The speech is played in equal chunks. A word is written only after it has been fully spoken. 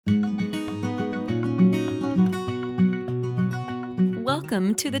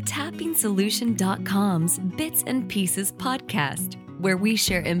Welcome to the TappingSolution.com's Bits and Pieces podcast, where we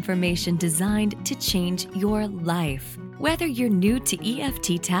share information designed to change your life. Whether you're new to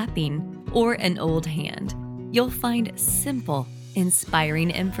EFT tapping or an old hand, you'll find simple,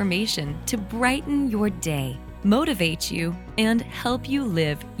 inspiring information to brighten your day, motivate you, and help you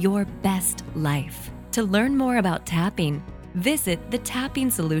live your best life. To learn more about tapping, visit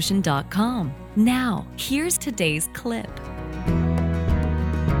TheTappingSolution.com. Now, here's today's clip.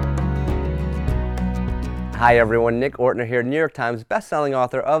 Hi everyone, Nick Ortner here, New York Times bestselling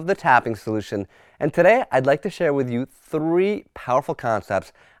author of The Tapping Solution. And today I'd like to share with you 3 powerful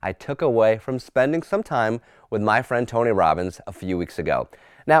concepts I took away from spending some time with my friend Tony Robbins a few weeks ago.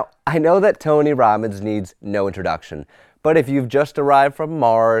 Now, I know that Tony Robbins needs no introduction, but if you've just arrived from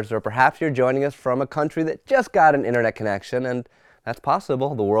Mars, or perhaps you're joining us from a country that just got an internet connection, and that's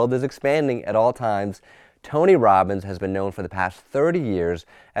possible, the world is expanding at all times, Tony Robbins has been known for the past 30 years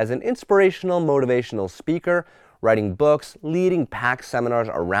as an inspirational, motivational speaker, writing books, leading packed seminars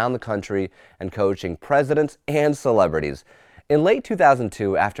around the country, and coaching presidents and celebrities. In late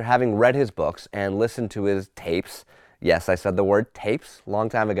 2002, after having read his books and listened to his tapes, yes, I said the word tapes, long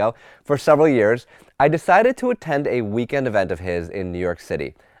time ago, for several years, I decided to attend a weekend event of his in New York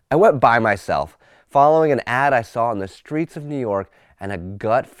City. I went by myself, following an ad I saw on the streets of New York and a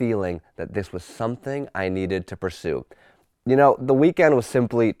gut feeling that this was something I needed to pursue. You know, the weekend was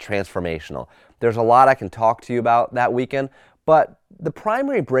simply transformational. There's a lot I can talk to you about that weekend, but the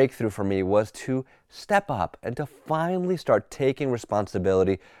primary breakthrough for me was to step up and to finally start taking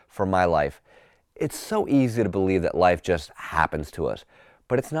responsibility for my life. It's so easy to believe that life just happens to us,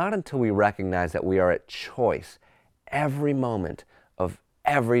 but it's not until we recognize that we are at choice every moment of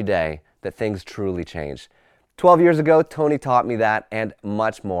every day that things truly change. 12 years ago, Tony taught me that and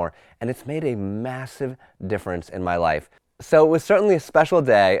much more, and it's made a massive difference in my life. So it was certainly a special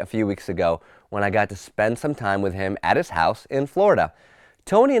day a few weeks ago when I got to spend some time with him at his house in Florida.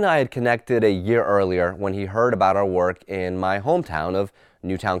 Tony and I had connected a year earlier when he heard about our work in my hometown of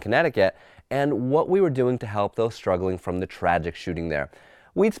Newtown, Connecticut, and what we were doing to help those struggling from the tragic shooting there.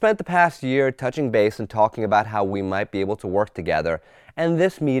 We'd spent the past year touching base and talking about how we might be able to work together, and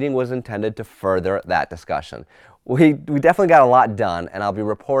this meeting was intended to further that discussion. We definitely got a lot done, and I'll be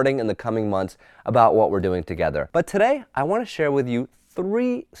reporting in the coming months about what we're doing together. But today, I want to share with you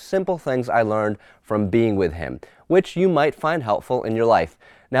 3 simple things I learned from being with him, which you might find helpful in your life.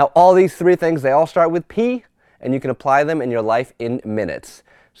 Now, all these 3 things, they all start with P, and you can apply them in your life in minutes.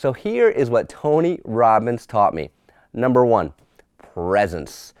 So here is what Tony Robbins taught me. Number 1,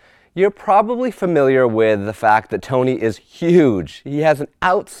 presence. You're probably familiar with the fact that Tony is huge. He has an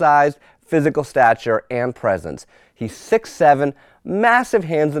outsized physical stature and presence. He's 6'7", massive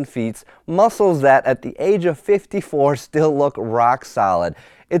hands and feet, muscles that at the age of 54 still look rock solid.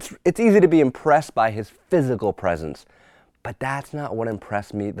 It's easy to be impressed by his physical presence, but that's not what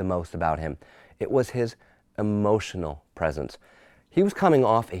impressed me the most about him. It was his emotional presence. He was coming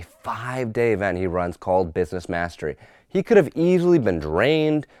off a 5-day event he runs called Business Mastery. He could have easily been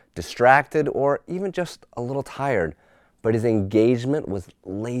drained, distracted, or even just a little tired, but his engagement was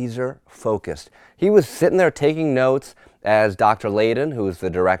laser focused. He was sitting there taking notes as Dr. Layden, who is the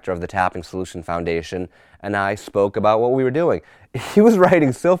director of the Tapping Solution Foundation, and I spoke about what we were doing. He was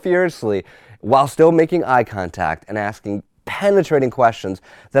writing so furiously while still making eye contact and asking penetrating questions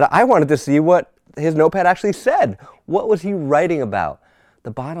that I wanted to see what his notepad actually said. What was he writing about?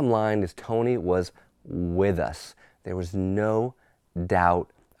 The bottom line is Tony was with us. There was no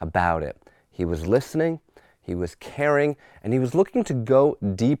doubt about it. He was listening, he was caring, and he was looking to go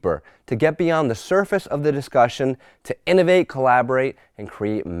deeper, to get beyond the surface of the discussion, to innovate, collaborate, and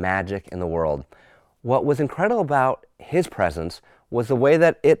create magic in the world. What was incredible about his presence was the way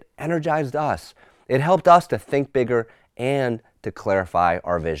that it energized us. It helped us to think bigger and to clarify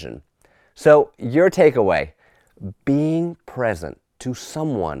our vision. So your takeaway, being present to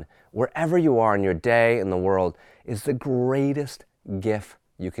someone wherever you are in your day in the world is the greatest gift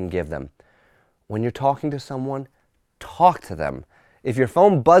you can give them. When you're talking to someone, talk to them. If your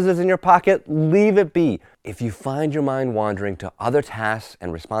phone buzzes in your pocket, leave it be. If you find your mind wandering to other tasks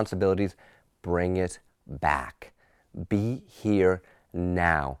and responsibilities, bring it back. Be here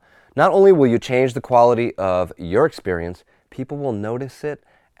now. Not only will you change the quality of your experience, people will notice it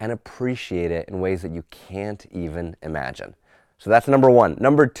and appreciate it in ways that you can't even imagine. So that's number 1.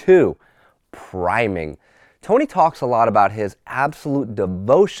 Number 2, priming. Tony talks a lot about his absolute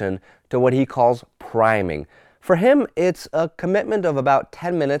devotion to what he calls priming. For him, it's a commitment of about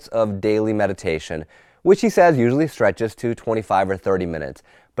 10 minutes of daily meditation, which he says usually stretches to 25 or 30 minutes.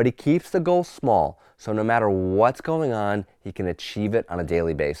 but he keeps the goal small, so no matter what's going on, he can achieve it on a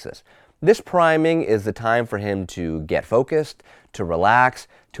daily basis. This priming is the time for him to get focused, to relax,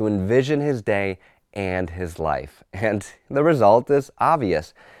 to envision his day and his life. And the result is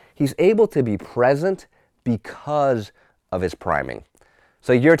obvious. He's able to be present because of his priming.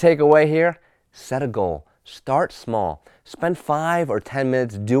 So your takeaway here, set a goal. Start small. Spend 5 or 10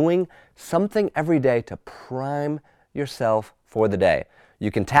 minutes doing something every day to prime yourself for the day. You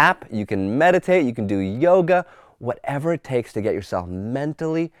can tap, you can meditate, you can do yoga, whatever it takes to get yourself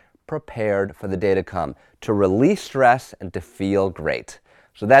mentally prepared for the day to come, to release stress and to feel great.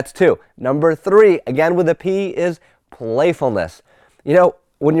 So that's 2. Number 3, again with a P, is playfulness. You know,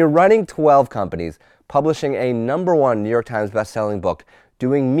 when you're running 12 companies, publishing a #1 New York Times bestselling book,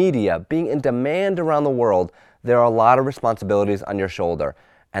 doing media, being in demand around the world, there are a lot of responsibilities on your shoulder.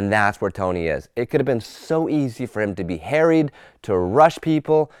 And that's where Tony is. It could have been so easy for him to be harried, to rush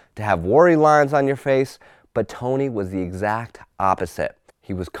people, to have worry lines on your face, but Tony was the exact opposite.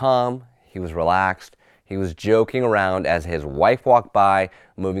 He was calm, he was relaxed, he was joking around as his wife walked by,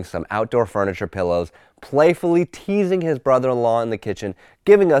 moving some outdoor furniture pillows, playfully teasing his brother-in-law in the kitchen,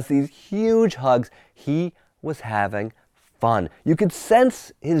 giving us these huge hugs. He was having fun. You could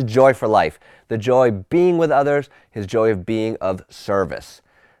sense his joy for life, the joy being with others, his joy of being of service.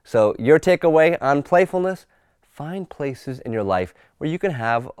 So your takeaway on playfulness, find places in your life where you can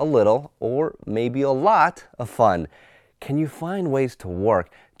have a little or maybe a lot of fun. Can you find ways to work,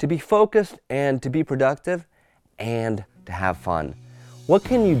 to be focused and to be productive and to have fun? What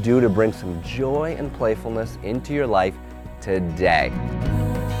can you do to bring some joy and playfulness into your life today?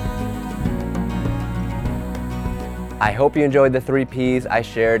 I hope you enjoyed the 3 Ps I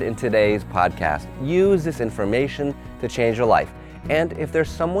shared in today's podcast. Use this information to change your life. And if there's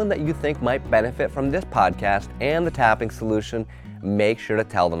someone that you think might benefit from this podcast and the tapping solution, make sure to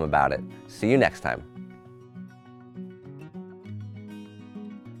tell them about it. See you next time.